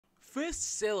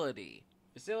Facility.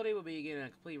 Facility will be getting a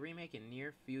complete remake in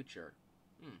near future.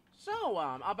 So,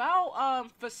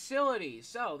 about, Facility.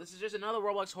 So, this is just another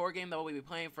Roblox horror game that we'll be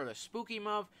playing for the spooky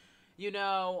month. You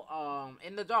know,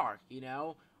 in the dark, you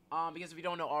know. Because if you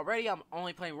don't know already, I'm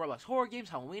only playing Roblox horror games,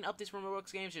 Halloween updates from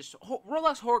Roblox games, just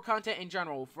Roblox horror content in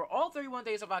general for all 31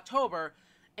 days of October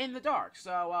in the dark.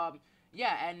 So,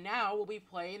 yeah, and now we'll be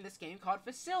playing this game called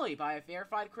Facility by a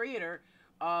verified creator,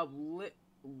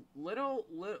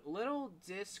 Little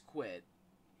Disquid.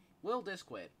 Lil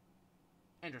Disquid.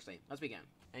 Interesting. Let's begin.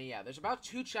 And yeah, there's about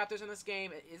 2 chapters in this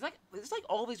game. It's like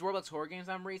all these Roblox horror games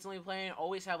I'm recently playing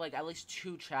always have like at least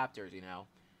 2 chapters, you know.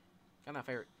 Kind of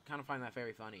find that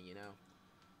very funny, you know.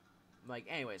 Like,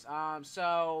 anyways,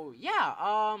 so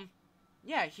yeah,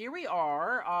 yeah, here we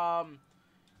are.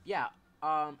 Yeah,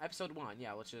 episode 1.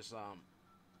 Yeah, let's just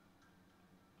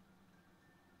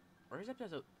where's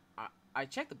episode? I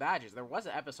checked the badges. There was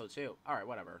an episode 2. All right,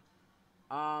 whatever.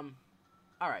 All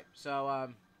right,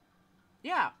 so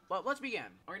yeah, but let's begin.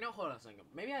 Or no, hold on a second.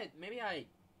 Maybe I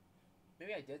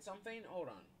did something. Hold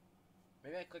on.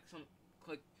 Maybe I clicked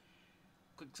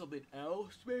something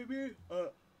else. Maybe.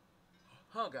 Oh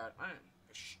god, I am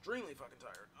extremely fucking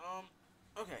tired.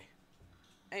 Okay.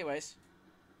 Anyways,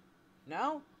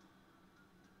 no.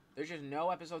 There's just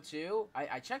no episode 2.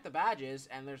 I checked the badges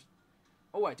and there's.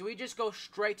 Oh wait, do we just go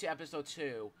straight to episode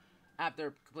 2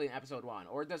 after completing episode 1,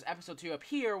 or does episode 2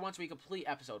 appear once we complete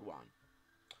episode 1?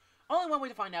 Only one way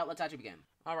to find out. Let's actually begin.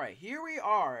 Alright, here we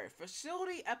are.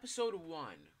 Facility episode 1.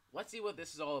 Let's see what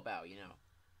this is all about, you know.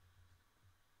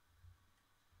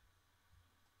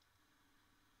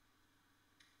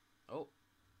 Oh.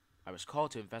 I was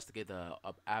called to investigate the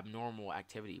abnormal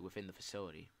activity within the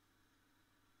facility.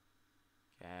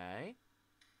 Okay.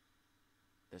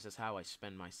 This is how I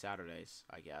spend my Saturdays,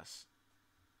 I guess.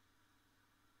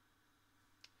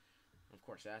 Of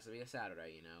course, it has to be a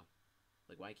Saturday, you know.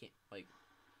 Like, why can't, like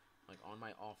on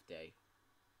my off day,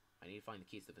 I need to find the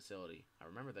keys to the facility. I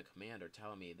remember the commander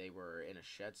telling me they were in a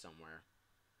shed somewhere.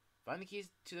 Find the keys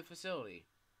to the facility.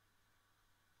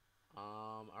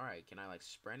 Alright, can I, like,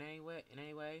 sprint in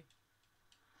any way?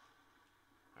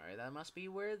 Alright, that must be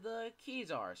where the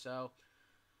keys are, so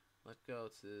let's go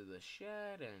to the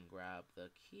shed and grab the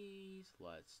keys.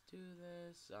 Let's do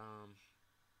this.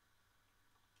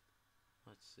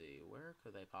 Let's see, where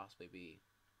could they possibly be?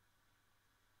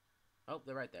 Oh,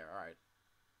 they're right there. Alright.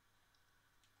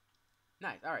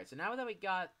 Nice. Alright, so now that we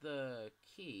got the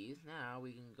keys, now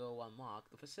we can go unlock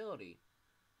the facility.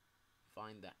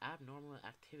 Find the abnormal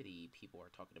activity people are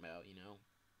talking about, you know.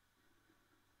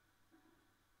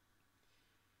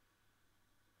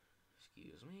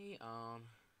 Excuse me.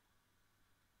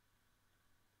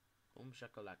 Boom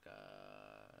shakalaka.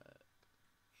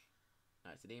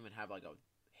 Nice. They didn't even have like a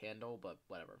handle, but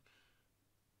whatever.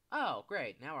 Oh,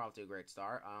 great. Now we're off to a great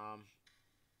start.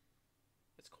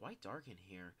 It's quite dark in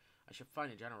here. I should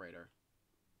find a generator.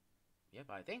 Yep,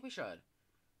 I think we should.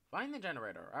 Find the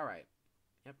generator. Alright.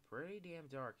 Yep, pretty damn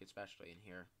dark, especially in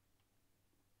here.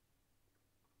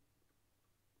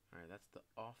 Alright, that's the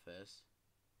office.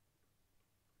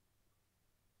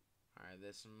 Alright,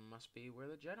 this must be where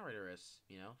the generator is,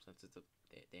 you know, since it's a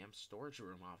damn storage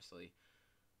room, obviously.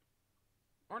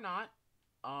 Or not.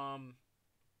 I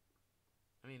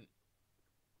mean,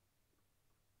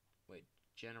 wait,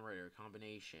 generator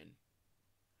combination.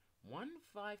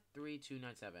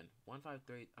 153297.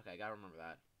 153. Okay, I gotta remember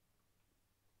that.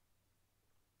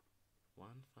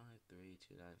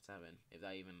 153297. If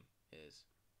that even is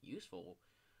useful.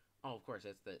 Oh, of course,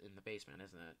 it's in the basement,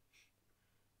 isn't it?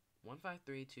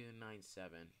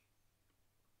 153297.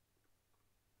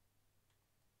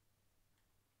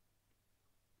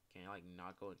 Can I, like,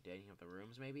 not go into any of the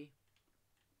rooms, maybe?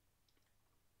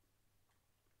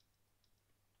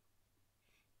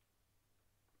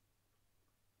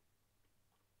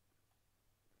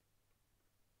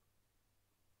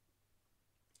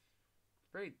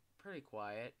 Pretty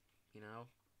quiet, you know?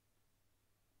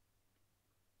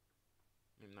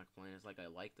 I'm not complaining, it's like I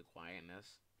like the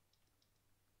quietness.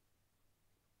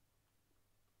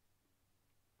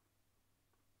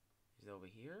 Is it over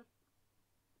here?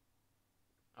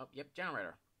 Oh, yep,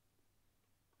 generator.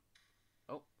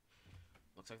 Oh.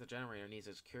 Looks like the generator needs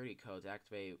a security code to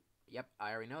activate. Yep,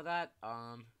 I already know that.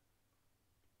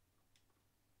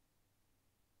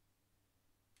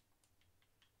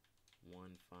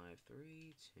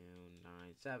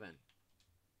 153297.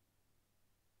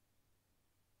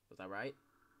 Was that right?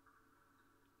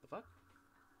 The fuck?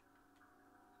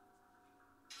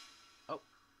 Oh.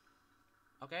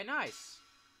 Okay, nice.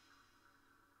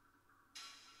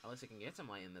 At least I can get some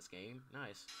light in this game.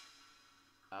 Nice.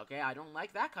 Okay, I don't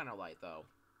like that kind of light, though.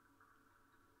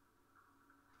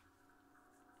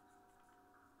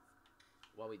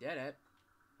 Well, we did it.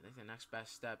 I think the next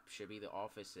best step should be the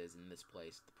offices in this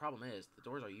place. The problem is, the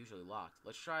doors are usually locked.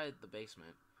 Let's try the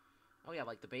basement. Oh yeah,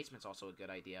 like the basement's also a good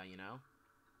idea, you know?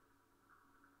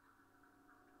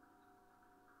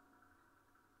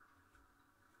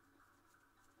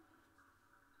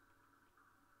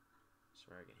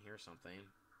 Swear I can hear something.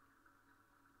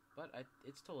 But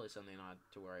it's totally something not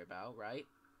to worry about, right?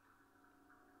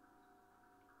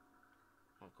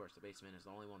 Well, of course, the basement is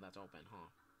the only one that's open, huh?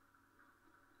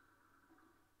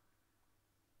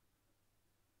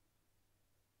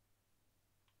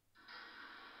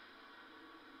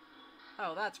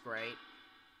 Oh, that's great.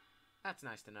 That's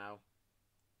nice to know.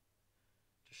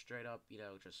 Just straight up, you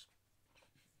know, just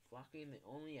blocking the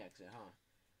only exit, huh?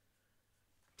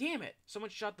 Damn it! Someone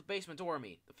shut the basement door on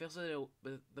me.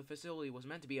 The facility was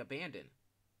meant to be abandoned.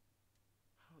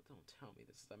 Oh, don't tell me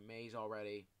this is a maze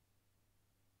already.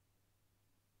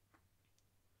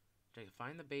 I can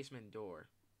find the basement door.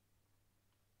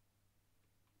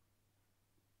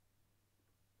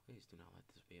 Please do not let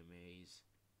this be a maze.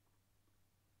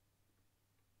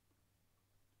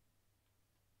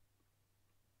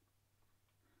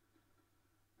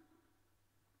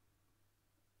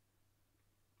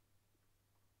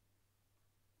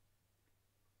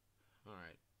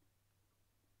 Alright.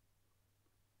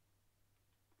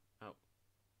 Oh.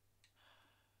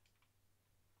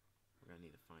 We're gonna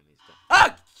need to find these guys.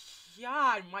 Ah!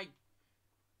 God, my...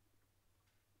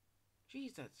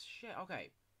 Jesus, shit.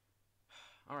 Okay.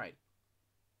 Alright.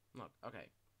 Look, okay.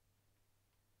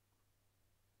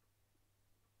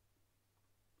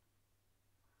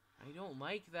 I don't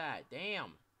like that.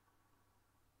 Damn.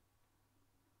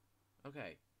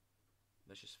 Okay.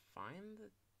 Let's just find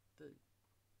the...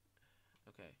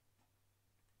 Okay.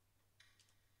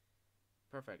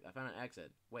 Perfect. I found an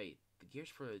exit. Wait, the gears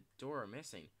for the door are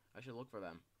missing. I should look for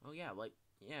them. Oh, yeah, like,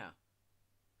 yeah.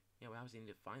 Yeah, we obviously need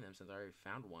to find them since I already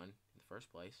found one in the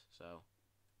first place, so...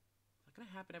 Is that gonna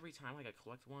happen every time, like, I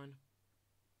collect one?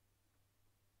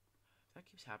 If that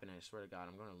keeps happening, I swear to God,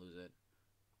 I'm gonna lose it.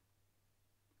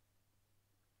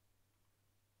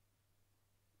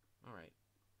 Alright.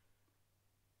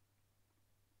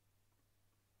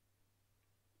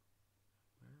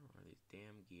 Where are these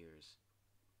damn gears?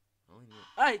 I only need...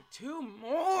 Hey, 2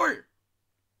 more!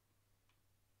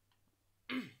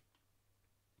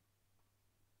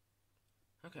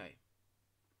 Okay.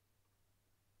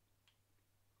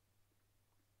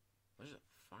 Let's just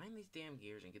find these damn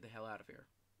gears and get the hell out of here.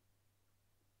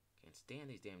 Can't stand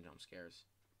these damn jump scares.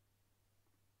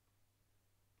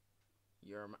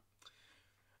 You're my...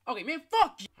 Okay, man,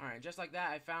 fuck you! Alright, just like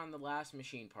that, I found the last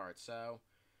machine part, so...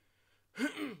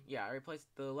 yeah, I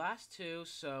replaced the last 2,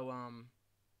 so,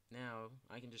 now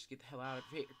I can just get the hell out of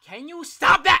here. Can you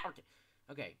stop that? Okay.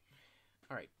 Okay.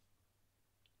 Alright.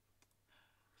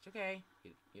 It's okay.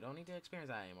 You don't need to experience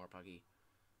that anymore, Puggy.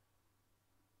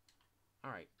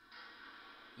 Alright.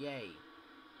 Yay.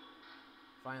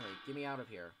 Finally, get me out of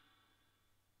here.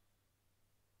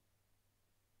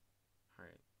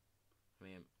 Alright. I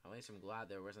mean, at least I'm glad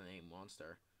there wasn't any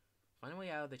monster. Find a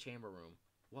way out of the chamber room.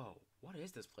 Whoa, what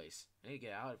is this place? I need to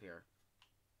get out of here.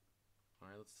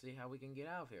 Alright, let's see how we can get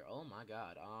out of here. Oh my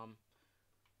God, I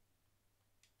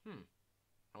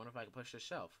wonder if I can push this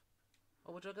shelf.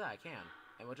 Oh, would you look at that? I can.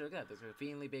 And would you look at that? There's a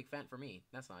conveniently big vent for me.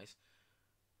 That's nice.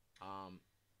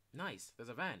 Nice. There's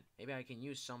a vent. Maybe I can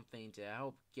use something to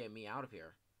help get me out of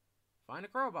here. Find a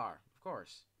crowbar, of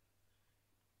course.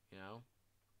 You know?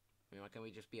 I mean, why can't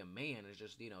we just be a man and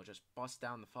just, you know, just bust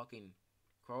down the fucking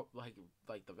like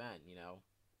the vent, you know?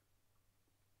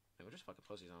 I mean, we're just fucking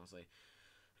pussies, honestly.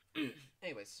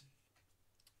 Anyways.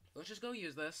 Let's just go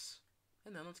use this.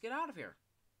 And then let's get out of here.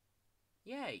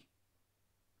 Yay.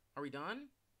 Are we done?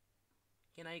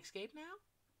 Can I escape now?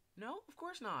 No? Of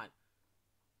course not.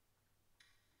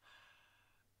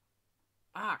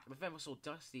 Ah, the vent was so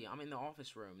dusty. I'm in the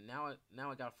office room. Now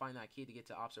I gotta find that key to get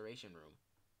to observation room.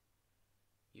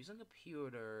 Use a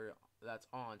computer that's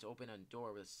on to open a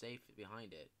door with a safe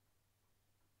behind it.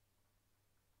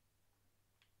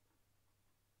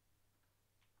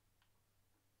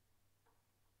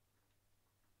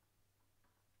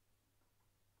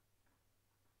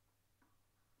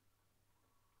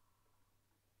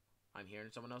 I'm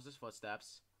hearing someone else's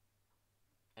footsteps,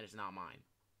 and it's not mine.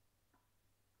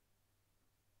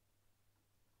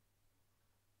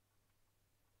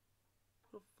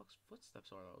 What the fuck's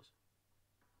footsteps are those?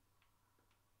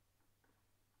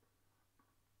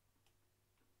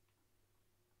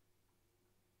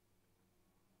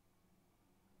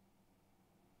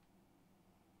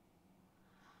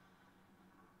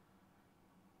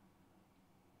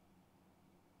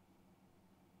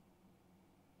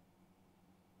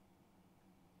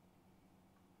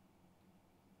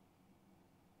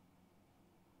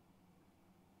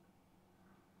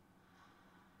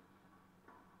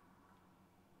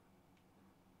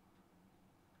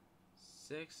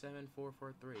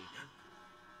 67443.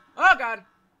 Oh god!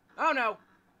 Oh no!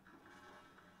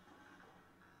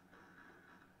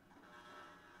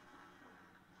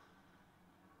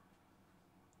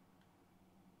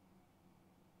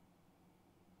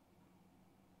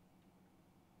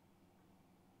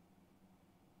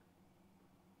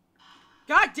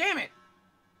 God damn it!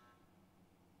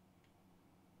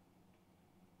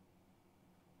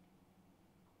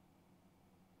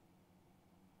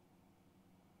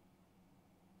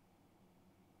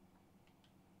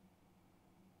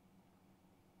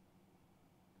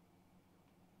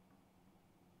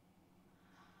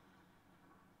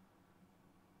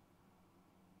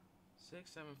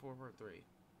 Six, 7, 4, 4, 3.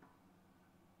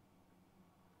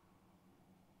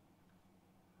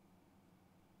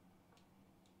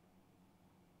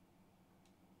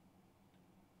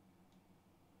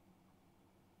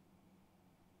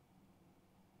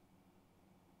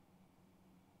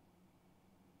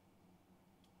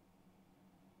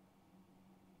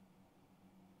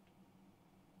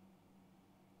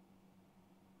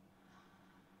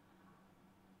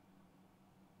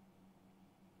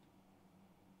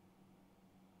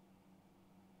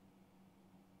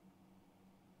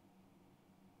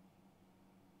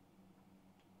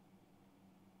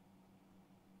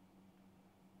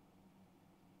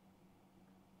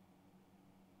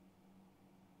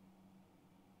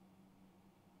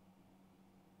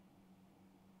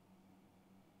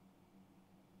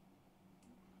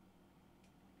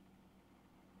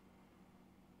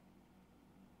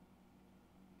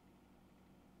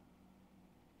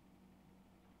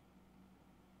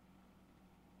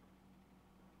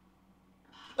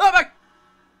 Oh my!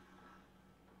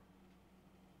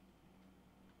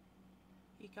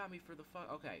 He got me for the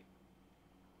fuck. Okay.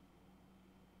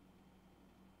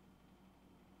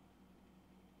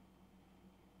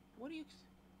 What do you...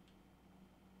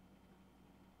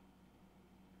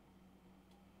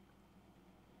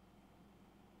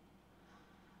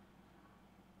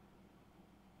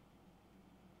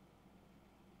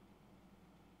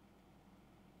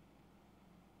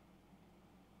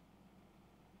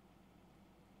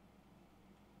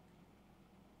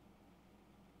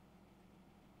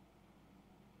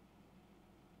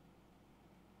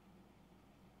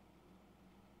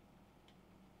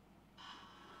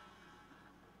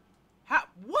 How?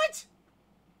 What?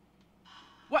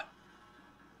 What?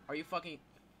 Are you fucking...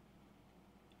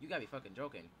 You gotta be fucking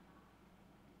joking.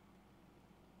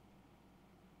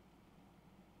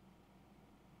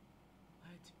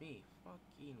 Let me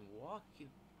fucking walk in,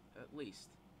 at least.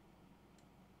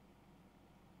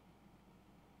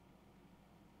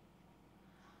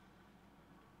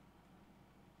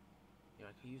 You know,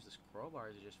 I could use this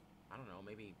crowbar to just, I don't know,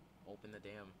 maybe open the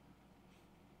damn...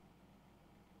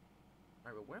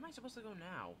 Alright, but where am I supposed to go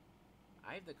now?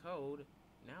 I have the code.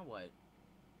 Now what?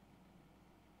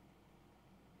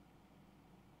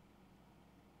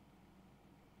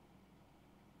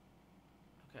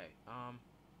 Okay,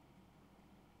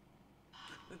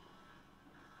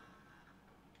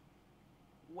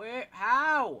 Where?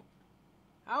 How?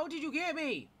 How did you get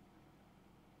me?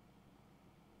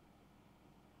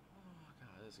 Oh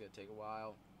god, this is gonna take a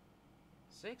while.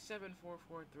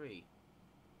 67443.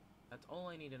 That's all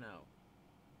I need to know.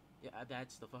 Yeah,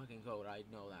 that's the fucking code. I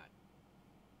know that.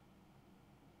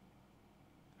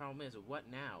 Problem is, what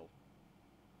now?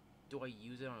 Do I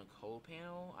use it on a code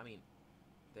panel? I mean,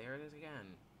 there it is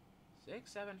again.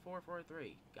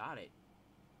 67443. Got it.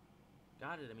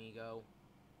 Got it, amigo.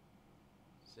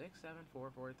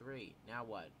 67443. Now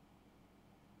what?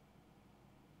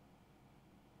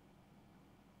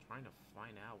 Trying to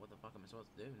find out what the fuck am I supposed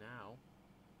to do now.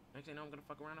 Next thing I know, I'm gonna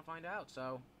fuck around and find out,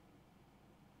 so...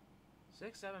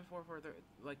 67443.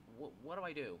 Like, what do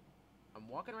I do? I'm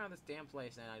walking around this damn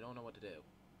place and I don't know what to do.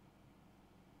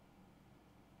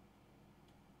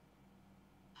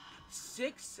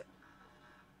 6...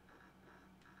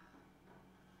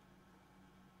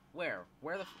 Where?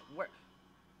 Where the... Where...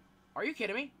 Are you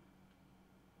kidding me?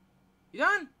 You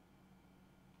done?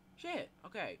 Shit.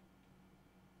 Okay.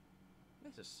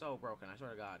 This is so broken, I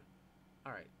swear to God.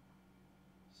 Alright.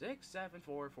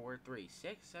 67443.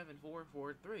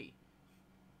 67443.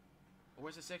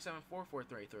 Where's the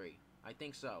 674433? I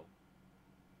think so.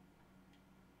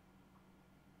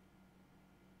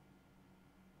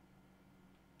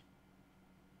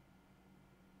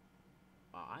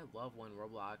 I love when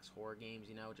Roblox horror games,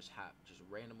 you know, just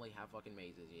randomly have fucking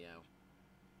mazes, you know.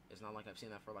 It's not like I've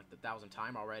seen that for like the 1000th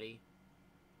time already.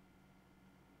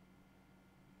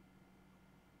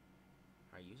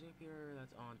 Alright, use a computer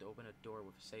that's on to open a door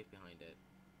with a safe behind it.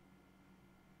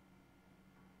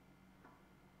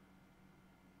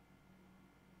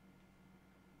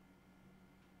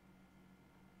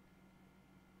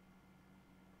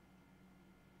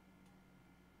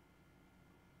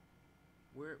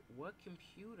 Where? What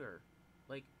computer?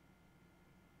 Like...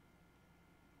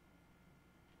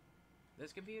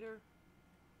 This computer?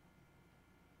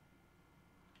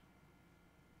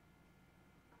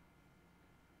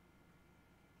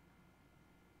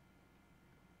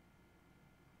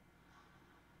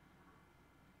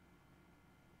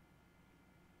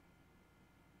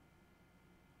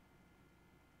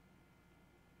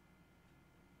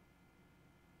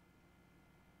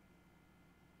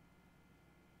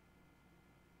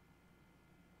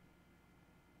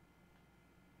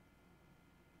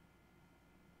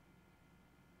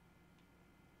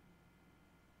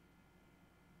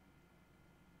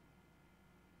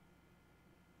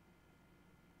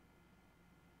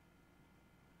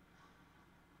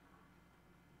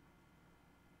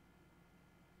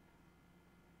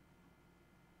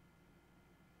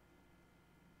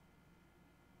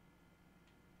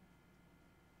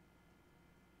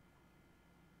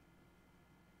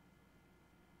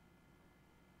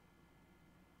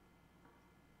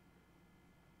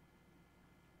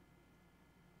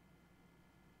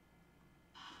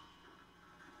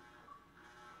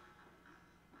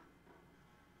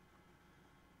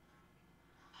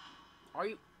 Are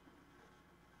you...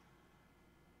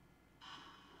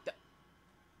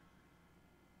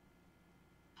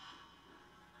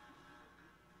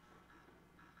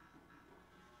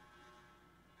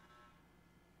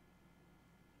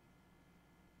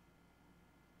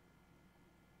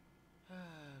 Okay,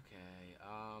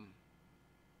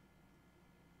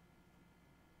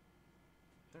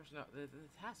 there's no... This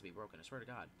has to be broken, I swear to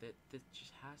God. This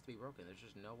just has to be broken. There's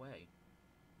just no way.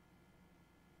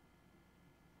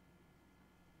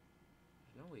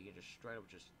 There's no way you can just straight up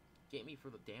just get me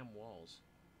through the damn walls.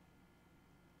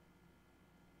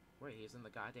 Wait, he's in the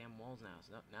goddamn walls now.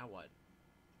 So now what?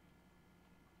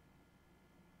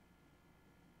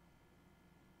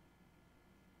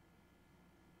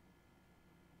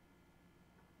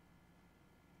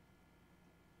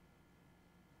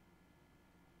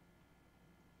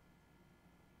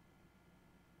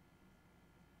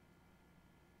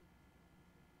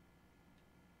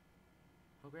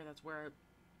 Oh great, that's where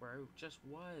I just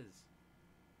was.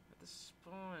 At the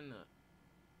spawn.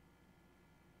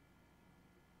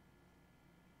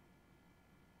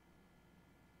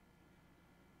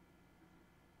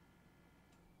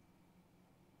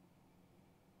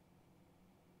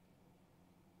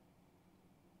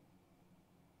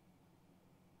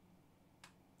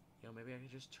 You know, maybe I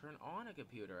could just turn on a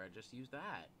computer. I just use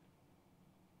that.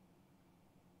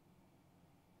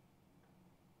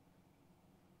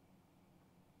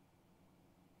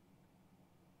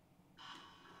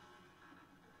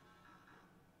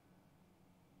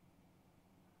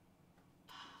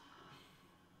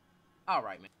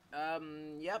 Alright,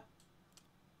 man. Yep.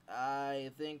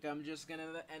 I think I'm just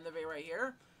gonna end the video right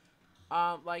here.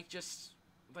 How?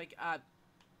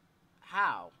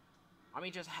 I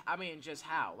mean, just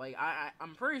how? Like,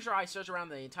 I'm pretty sure I searched around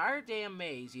the entire damn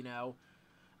maze, you know,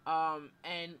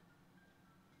 and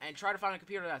try to find a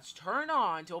computer that's turned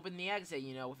on to open the exit,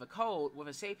 you know, with a code, with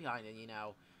a safe behind it, you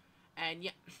know, and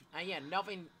yeah,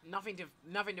 nothing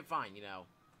to find, you know,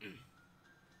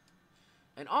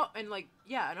 and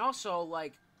also,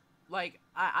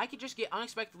 I could just get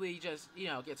unexpectedly just, you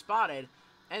know, get spotted,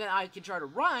 and then I can try to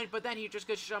run, but then he just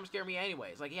gets jump scare me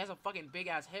anyways. Like, he has a fucking big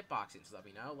ass hitbox and stuff,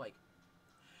 you know, like,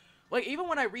 even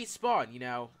when I respawn, you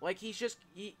know, like,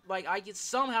 I get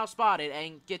somehow spotted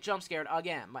and get jump scared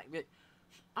again. Like,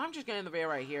 I'm just gonna end the video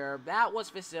right here. That was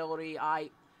Facility. I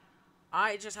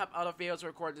just have other videos to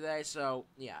record today, so,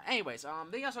 yeah. Anyways,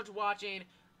 thank you guys so much for watching.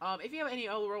 If you have any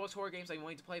other Roblox horror games that you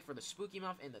want to play for the spooky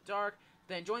month in the dark,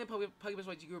 then join the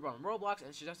PuggyPugsonYT group on Roblox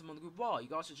and suggest them on the group wall. You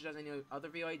can also suggest any other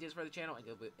video ideas for the channel, and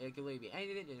it can leave you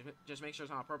anything, just make sure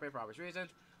it's not appropriate for obvious reasons.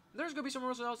 There's going to be some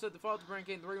rules else that default to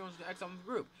ranking the ones to exile from the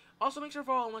group. Also, make sure to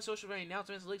follow all my social media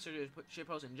announcements, links, or shit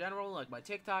posts in general, like my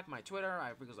TikTok, my Twitter, I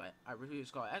refuse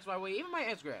to call it XYW, even my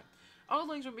Instagram. All the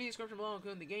links will be in the description below,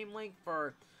 including the game link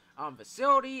for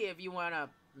Facility. If you want to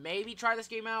maybe try this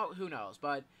game out, who knows.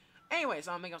 But, anyways,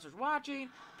 thank you guys for watching.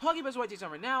 PuggyPugsonYT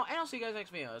summer now, and I'll see you guys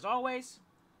next video. As always,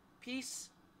 peace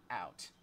out.